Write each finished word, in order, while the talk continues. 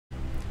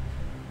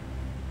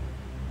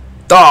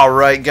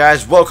Alright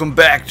guys, welcome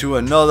back to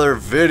another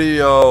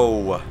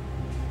video.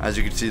 As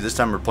you can see, this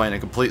time we're playing a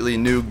completely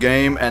new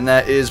game, and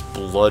that is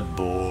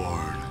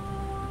Bloodborne.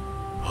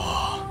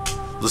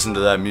 Oh, listen to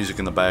that music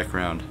in the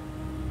background.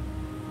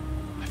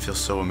 I feel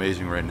so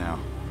amazing right now.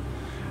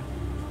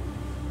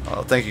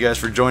 Thank you guys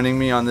for joining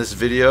me on this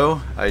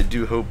video. I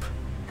do hope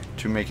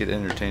to make it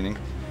entertaining.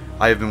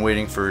 I have been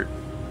waiting for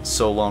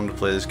so long to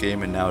play this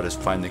game, and now it has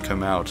finally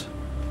come out.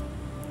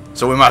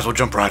 So we might as well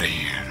jump right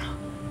in.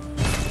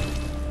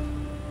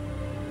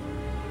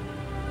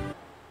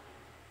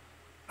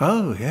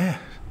 Oh, yeah.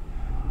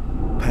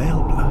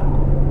 Pale blood.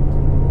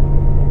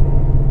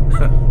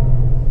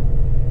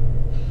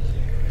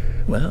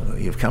 Well,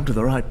 you've come to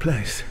the right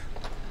place.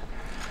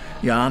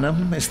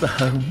 Yharnam is the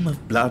home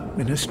of blood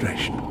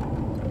ministration.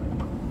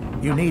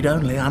 You need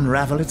only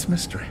unravel its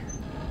mystery.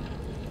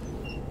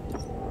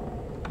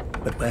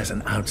 But where's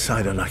an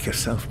outsider like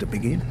yourself to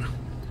begin?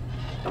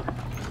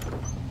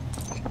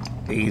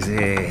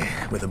 Easy,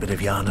 with a bit of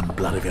Yharnam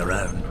blood of your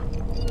own.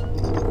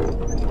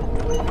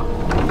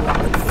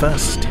 But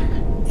first,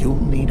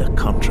 you'll need a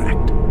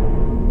contract.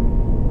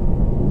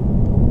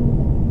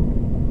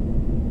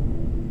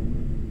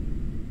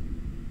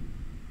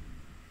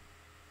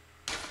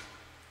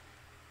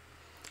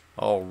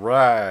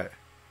 Alright.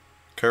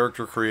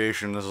 Character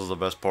creation, this is the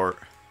best part.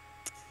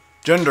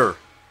 Gender.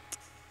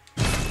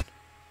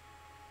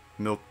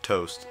 Milk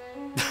toast.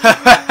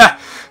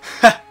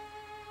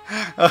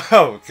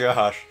 Oh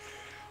gosh.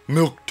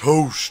 Milk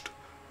toast.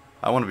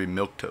 I want to be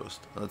milk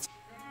toast. That's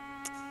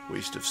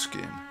waste of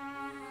skin.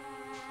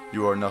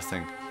 You are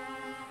nothing.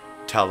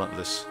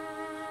 Talentless.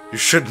 You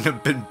shouldn't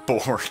have been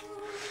born.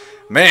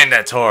 Man,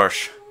 that's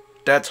harsh.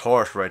 That's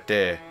harsh right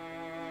there.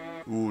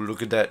 Ooh,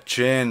 look at that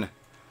chin.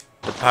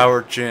 The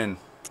power chin.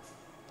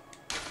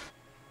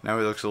 Now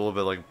he looks a little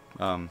bit like,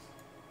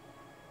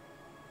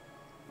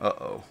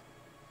 uh-oh.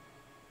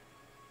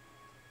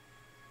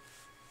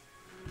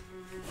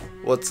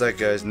 What's that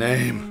guy's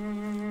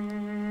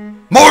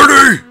name?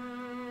 Marty!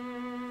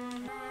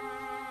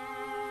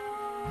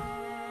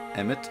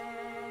 Emmett?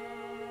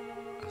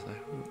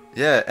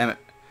 Yeah, Emmett.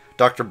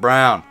 Dr.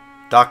 Brown.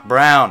 Doc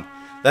Brown.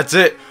 That's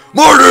it.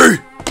 Marty!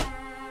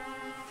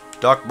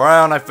 Doc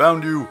Brown, I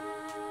found you.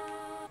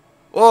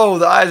 Whoa,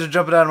 the eyes are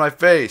jumping out of my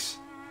face.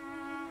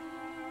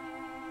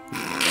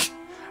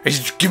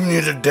 He's giving you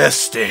the death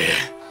stare.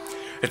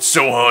 It's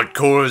so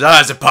hardcore, his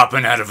eyes are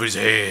popping out of his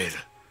head.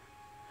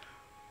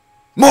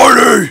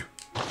 Marty!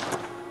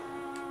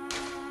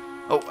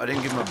 Oh, I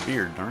didn't give him a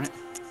beard, darn it.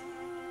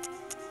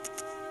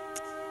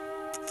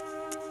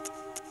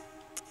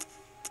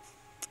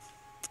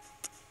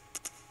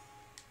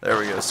 There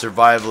we go,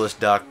 survivalist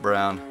Doc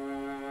Brown.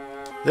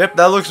 Yep,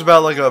 that looks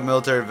about like a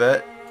military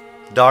vet.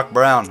 Doc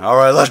Brown.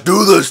 Alright, let's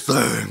do this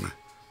thing.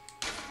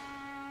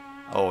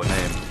 Oh, a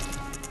name.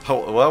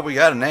 Oh, well, we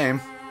got a name.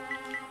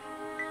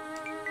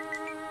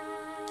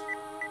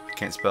 I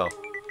can't spell.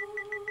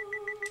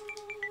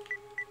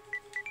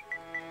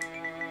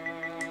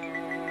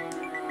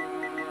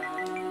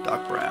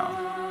 Doc Brown.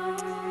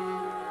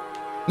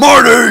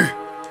 Marty!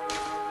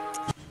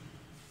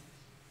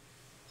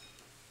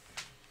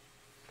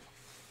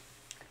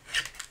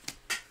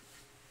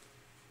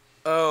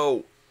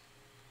 Oh.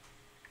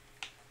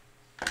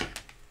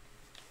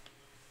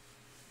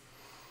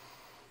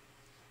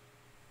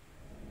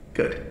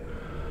 Good.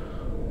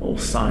 All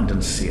signed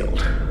and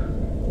sealed.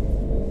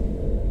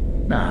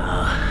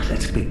 Now,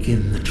 let's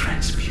begin the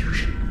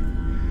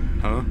transfusion.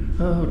 Huh?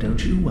 Oh,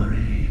 don't you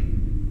worry.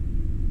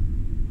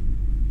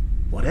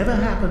 Whatever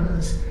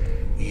happens,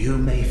 you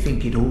may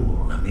think it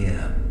all a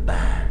mere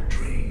bad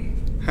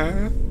dream.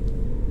 Huh?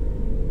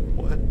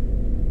 What?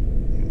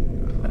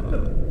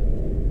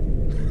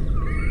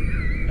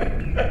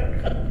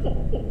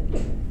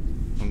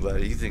 I'm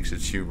glad he thinks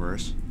it's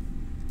humorous.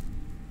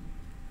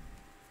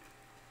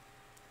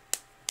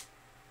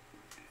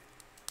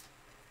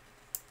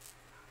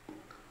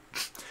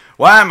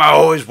 Why am I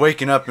always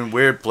waking up in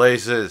weird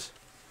places?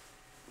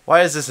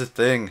 Why is this a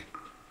thing?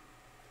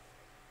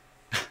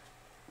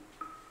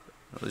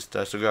 At least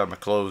I still got my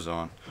clothes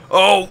on.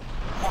 Oh!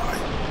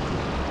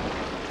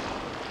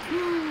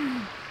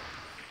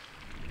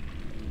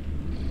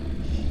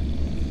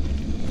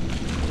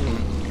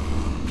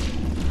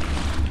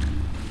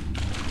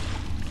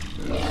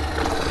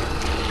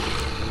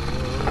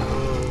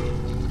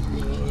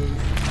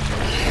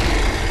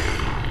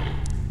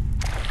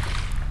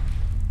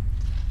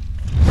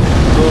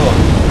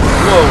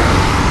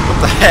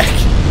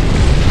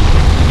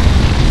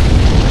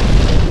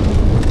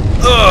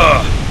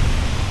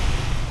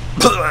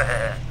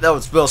 That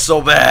would smell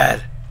so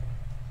bad.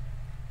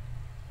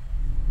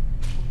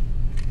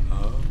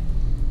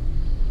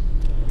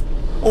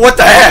 What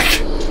the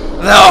heck?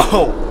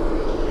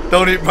 No!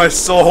 Don't eat my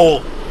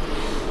soul.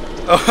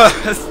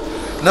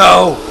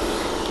 No!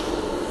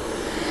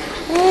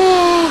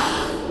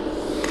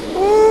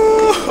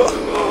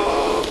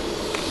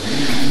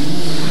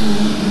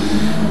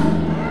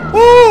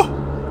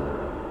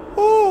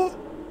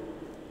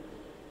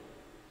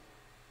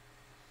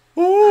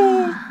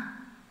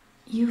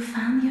 You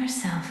found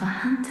yourself a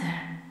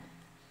hunter.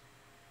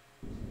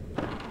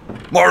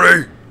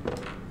 Marty!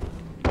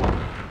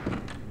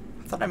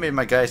 I thought I made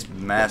my guys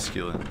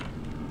masculine.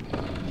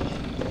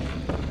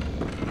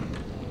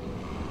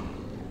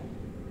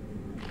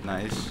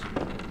 Nice.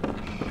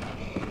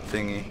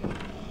 Thingy.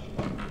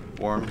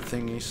 Warm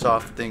thingy,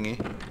 soft thingy.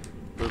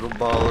 Little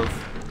ball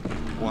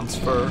of one's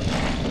fur.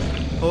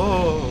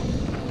 Oh!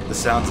 The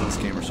sounds in this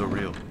game are so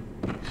real.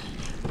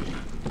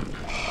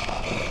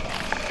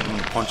 I'm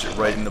gonna punch it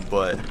right in the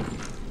butt.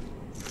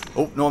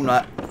 Oh, no I'm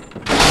not.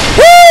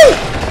 Woo!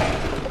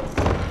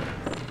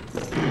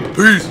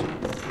 Peace!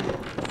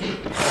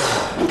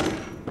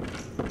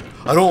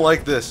 I don't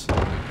like this.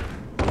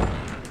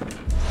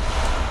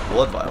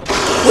 Blood vial.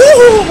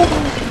 Woo!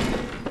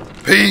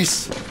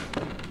 Peace!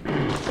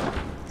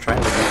 I'm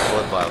trying to get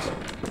blood vials.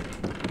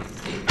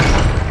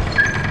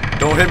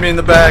 Don't hit me in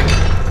the back.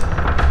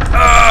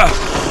 Ah!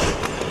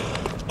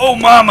 Oh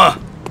mama!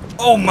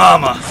 Oh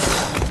mama!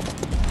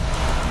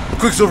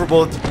 Quicksilver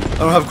bullets. I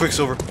don't have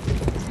Quicksilver.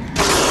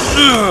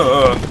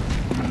 Ugh.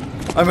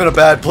 I'm in a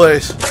bad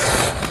place.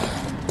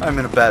 I'm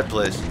in a bad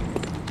place.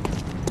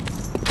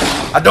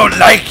 I don't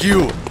like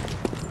you.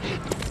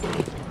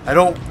 I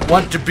don't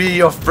want to be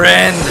your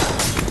friend.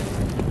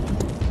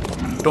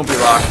 Don't be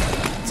locked.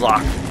 It's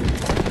locked.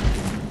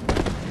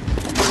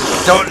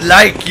 Don't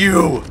like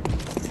you.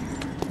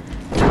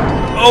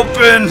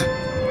 Open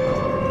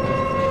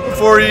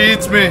before he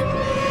eats me.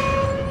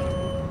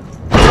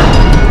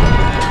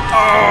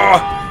 Oh,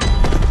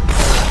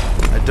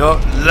 I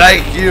don't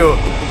like you.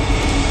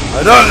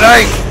 I don't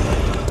like.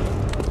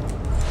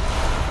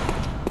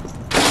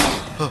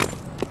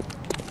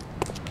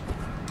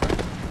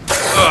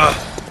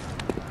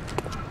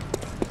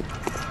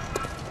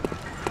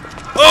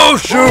 Oh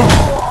shoot!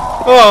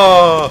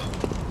 Oh.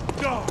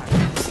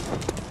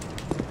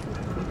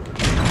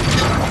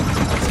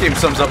 This game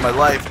sums up my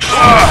life.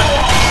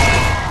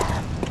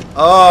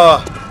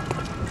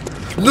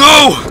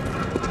 No!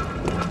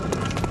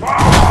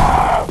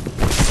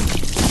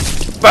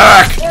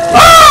 Back!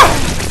 Ah!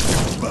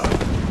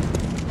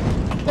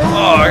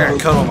 Oh, I got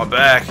cut on my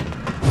back.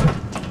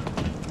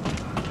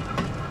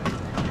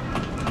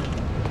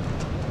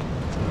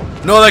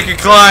 No, they can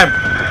climb.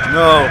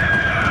 No.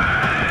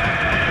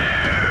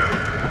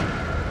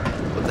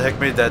 What the heck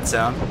made that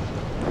sound?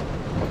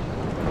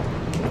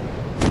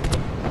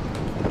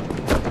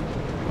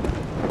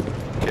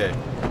 Okay.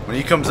 When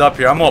he comes up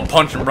here, I'm gonna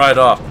punch him right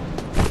off.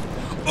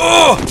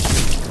 Oh!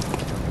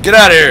 Get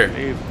out of here!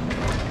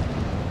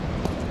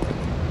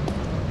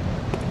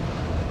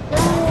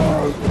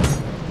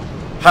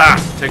 Ha!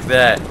 Take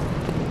that.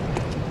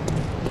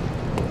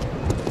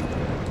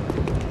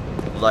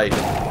 Light.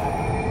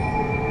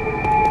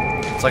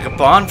 It's like a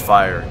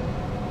bonfire.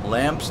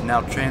 Lamps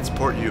now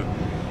transport you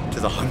to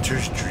the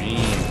hunter's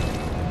dream.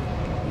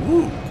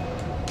 Ooh.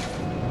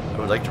 I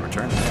would like to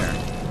return there.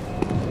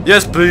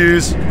 Yes,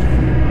 please.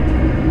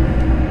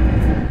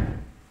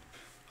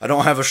 I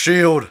don't have a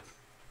shield.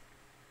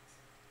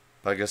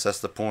 But I guess that's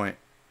the point.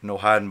 No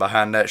hiding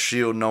behind that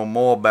shield no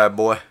more, bad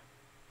boy.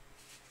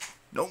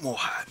 No more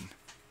hiding.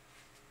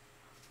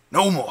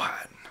 No more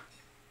hiding.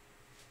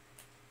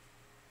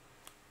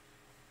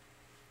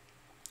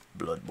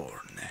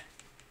 Bloodborne.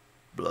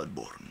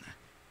 Bloodborne.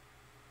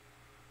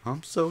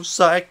 I'm so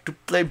psyched to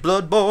play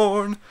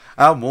Bloodborne.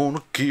 I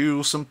wanna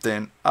kill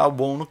something. I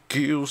wanna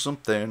kill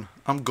something.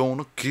 I'm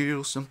gonna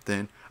kill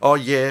something. Oh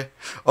yeah.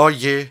 Oh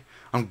yeah.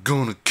 I'm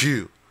gonna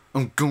kill.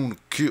 I'm gonna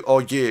kill. Oh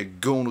yeah.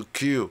 Gonna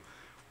kill.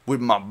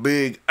 With my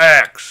big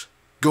axe.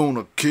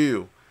 Gonna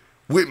kill.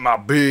 With my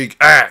big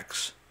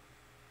axe.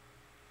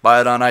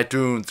 Buy it on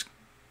iTunes.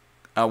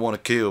 I Wanna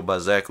Kill by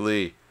Zach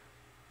Lee.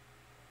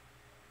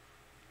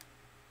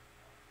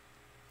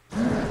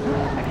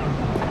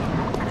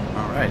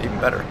 Alright, even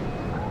better.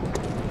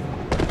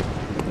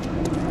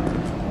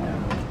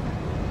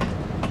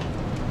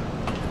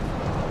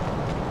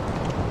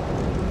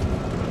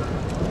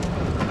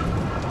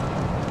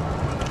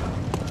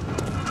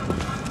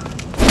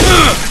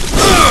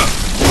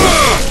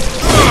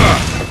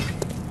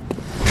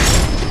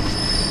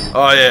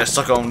 Oh yeah,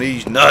 suck on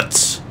these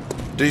nuts.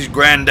 These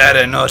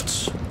granddaddy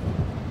nuts.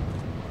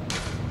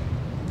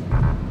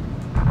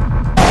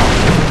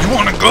 You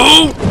wanna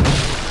go?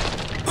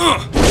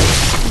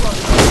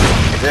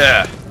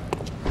 Yeah.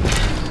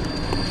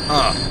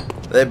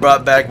 They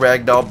brought back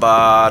ragdoll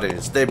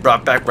bodies. They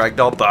brought back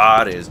ragdoll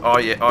bodies. Oh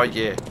yeah, oh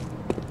yeah.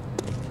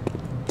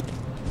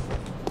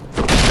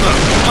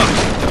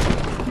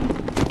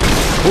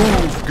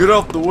 Move, get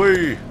out the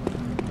way.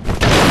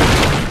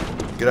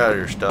 Get out of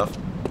here, stuff.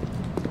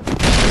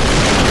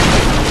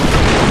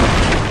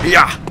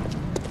 Yeah.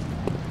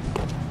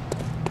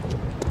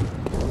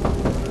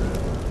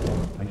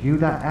 Are you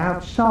that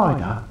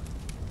outsider?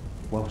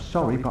 Well,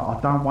 sorry, but I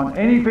don't want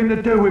anything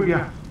to do with you.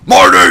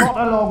 Marty!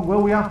 Not along,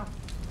 will ya?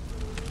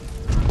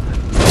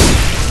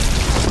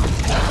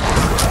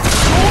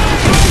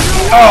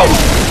 Oh!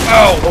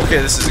 Oh!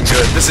 Okay, this isn't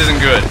good. This isn't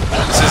good.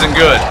 This isn't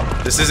good.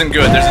 This isn't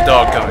good. There's a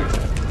dog coming.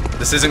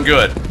 This isn't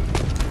good.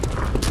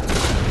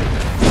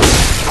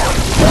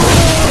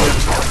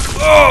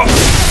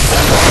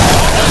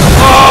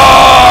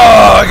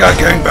 Mega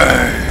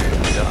gangbang!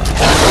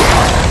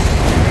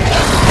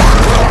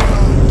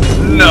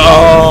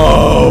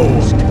 No!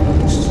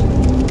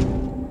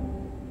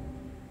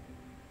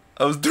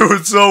 I was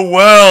doing so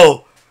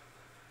well!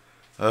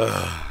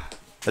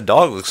 The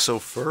dog looks so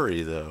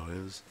furry though.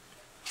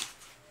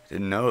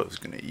 Didn't know it was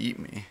gonna eat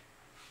me.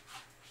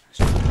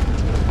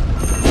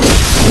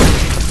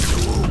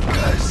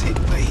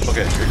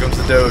 Okay, here comes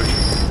the Doge.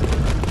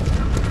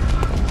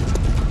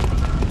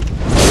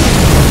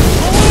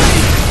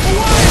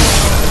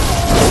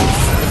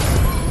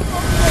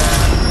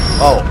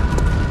 Oh.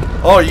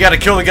 Oh, you gotta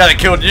kill the guy that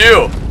killed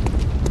you!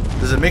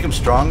 Does it make him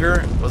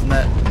stronger? Wasn't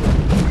that...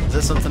 Is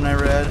that something I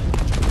read?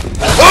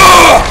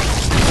 Ah!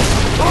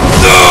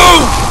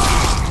 No!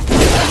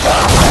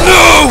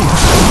 No!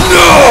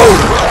 No!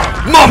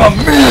 Mamma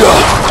mia!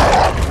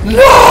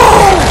 No!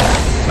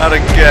 Not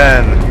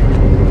again.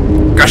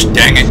 Gosh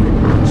dang it!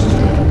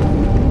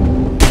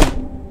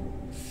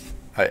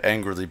 I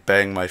angrily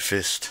bang my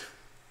fist.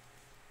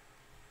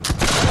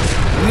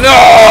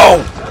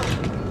 No!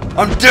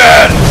 I'm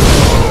dead!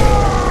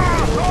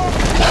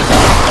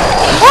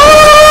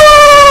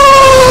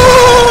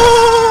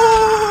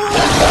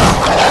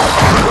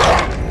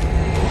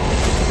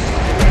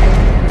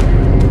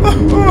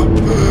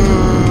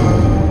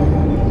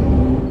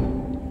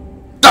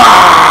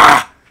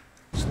 Ah!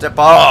 Step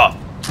off!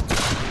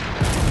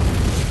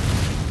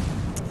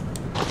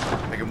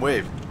 I can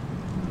wave.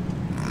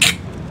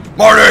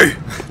 Marty!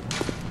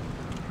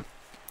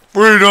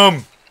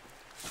 Freedom!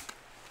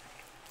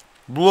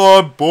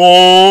 Bloodborne!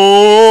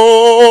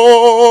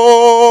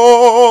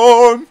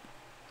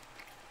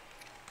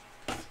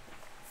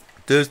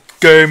 This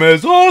game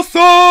is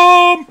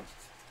awesome!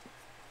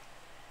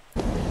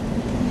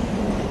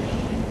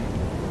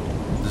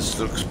 This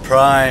looks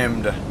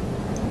primed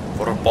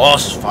for a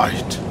boss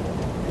fight.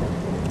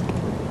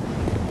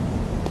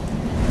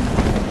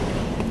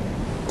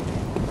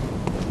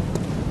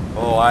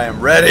 Oh, I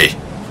am ready.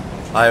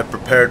 I have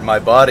prepared my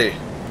body.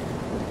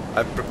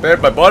 I've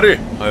prepared my body.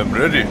 I am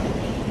ready.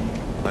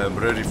 I am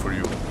ready for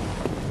you.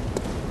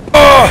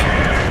 Oh!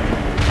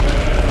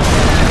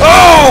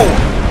 Oh!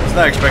 I was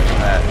not expecting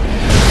that.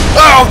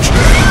 Ouch!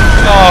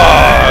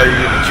 Oh,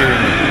 you're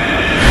kidding me.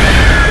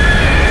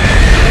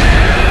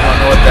 I don't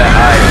know what that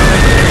eye is.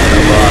 I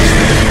lost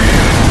it.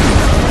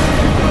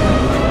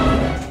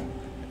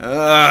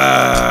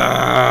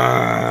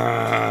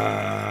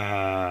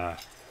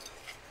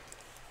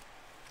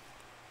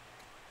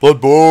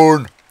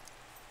 Bloodborne.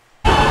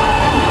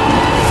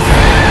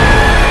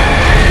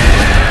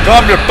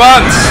 Calm your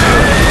pants!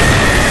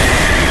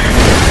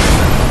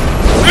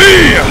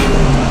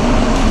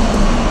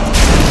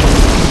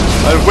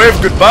 I'll wave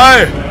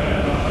goodbye!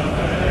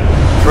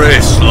 Prey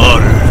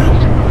slaughtered.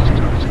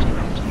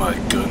 My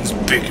gun's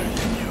bigger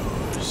than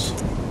yours.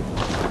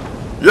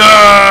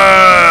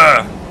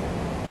 Yeah!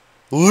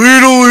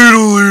 Little.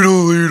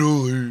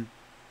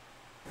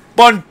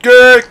 Bun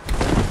cake!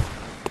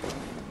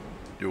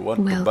 You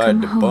want to buy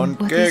the bun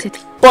cake?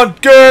 Bun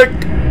cake!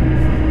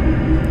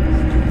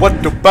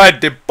 Want to buy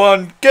the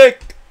bun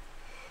cake?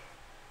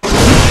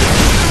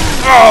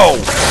 Oh!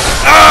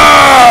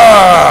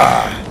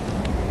 Ah!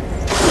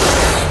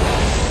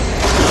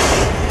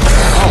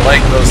 I don't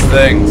like those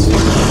things.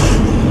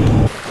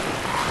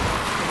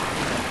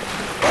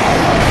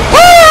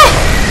 Ah!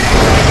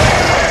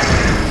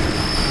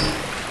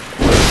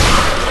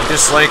 I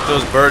dislike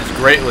those birds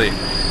greatly.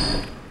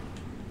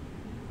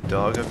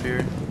 Dog up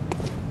here?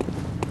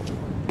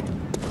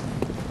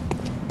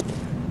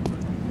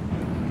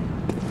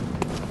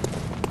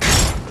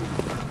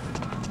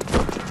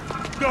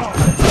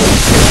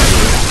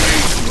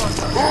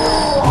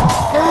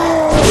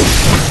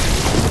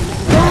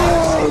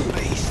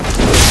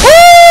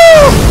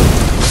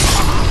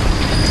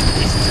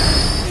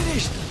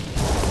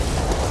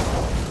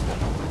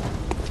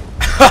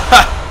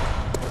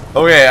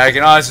 Okay, I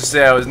can honestly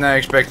say I was not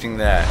expecting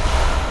that.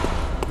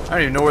 I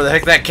don't even know where the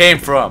heck that came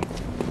from.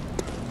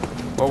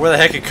 Or where the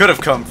heck it could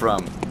have come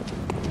from.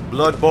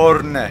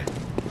 Bloodborne.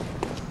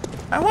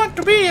 I want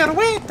to be your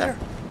waiter.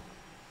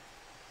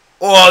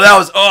 Oh, that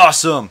was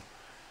awesome.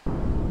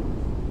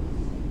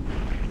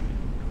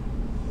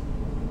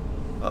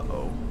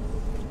 Uh-oh.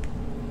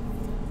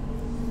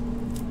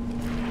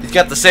 He's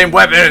got the same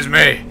weapon as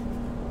me.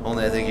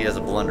 Only I think he has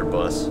a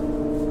blunderbuss.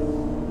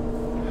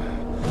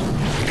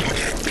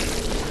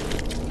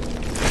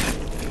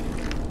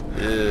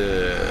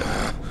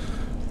 Yeah.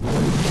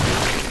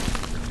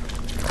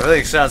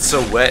 Everything sounds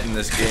so wet in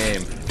this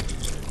game.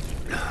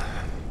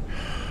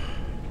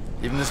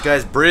 Even this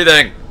guy's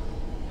breathing.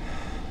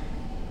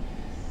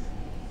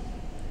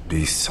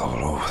 Beasts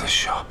all over the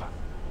shop.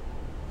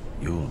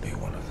 You'll be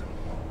one of them,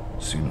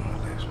 sooner or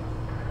later.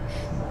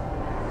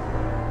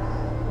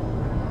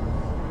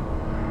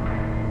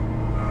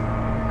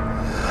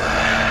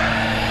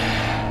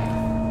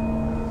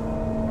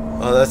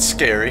 Oh, that's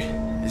scary.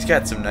 He's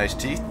got some nice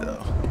teeth,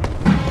 though.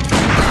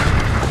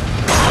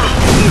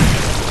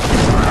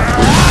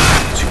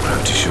 Too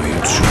proud to show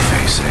your true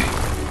face, eh?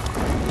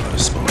 But I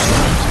suppose you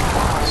don't think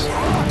otherwise.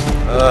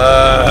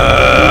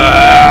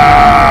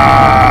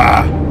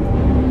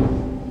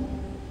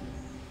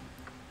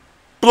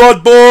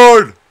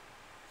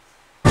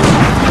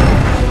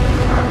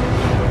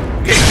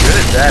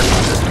 stab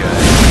with this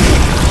guy.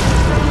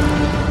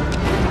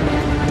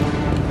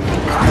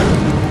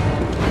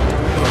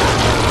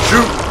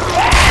 Shoot!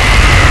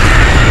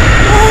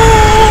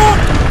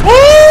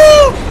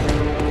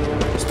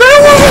 Stay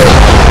away!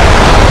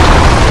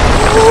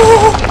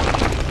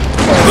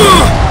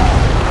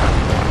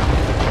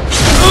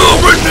 Oh,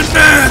 bring the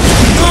dance!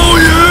 Oh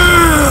yeah!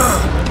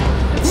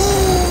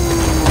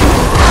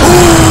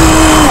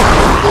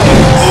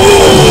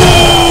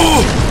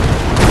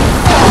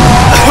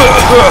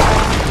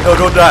 No,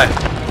 don't die.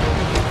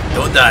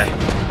 Don't die.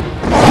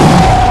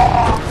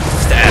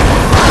 Stab.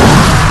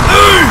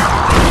 Hey!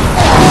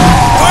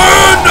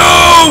 Oh no!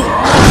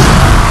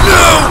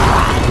 No!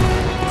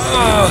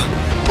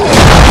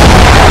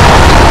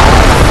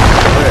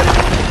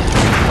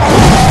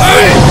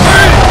 Hey!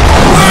 Hey!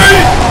 Hey!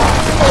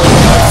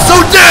 So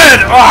dead!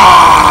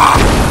 Ah!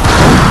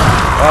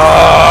 Oh,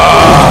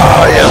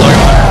 yeah, look at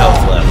my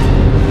health left.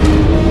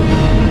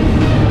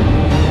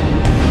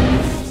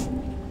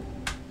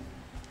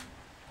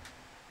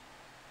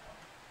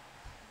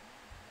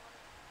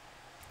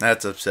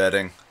 That's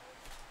upsetting.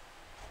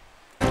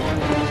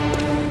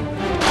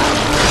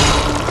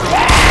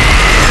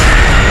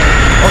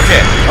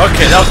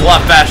 Okay, that was a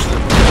lot faster.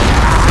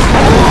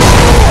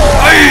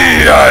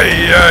 Ay,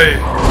 ay, ay.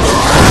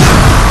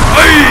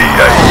 Ay,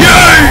 ay,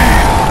 ay.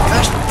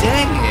 Gosh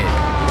dang it.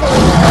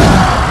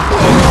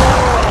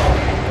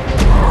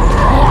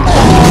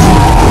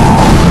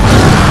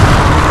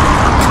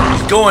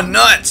 He's going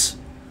nuts.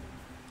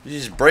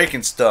 He's just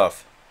breaking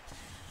stuff.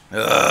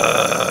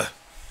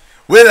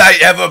 Will I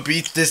ever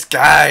beat this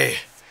guy?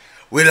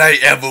 Will I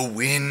ever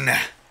win?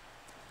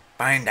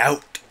 Find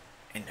out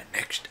in the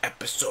next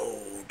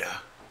episode.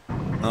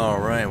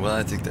 Alright, well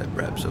I think that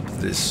wraps up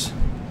this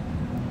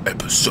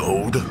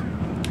episode.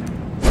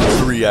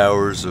 3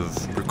 hours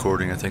of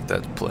recording, I think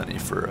that's plenty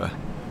for a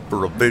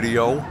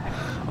video.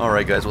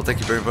 Alright guys, well thank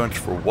you very much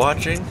for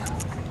watching.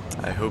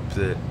 I hope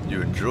that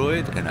you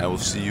enjoyed, and I will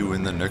see you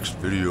in the next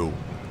video.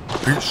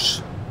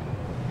 Peace.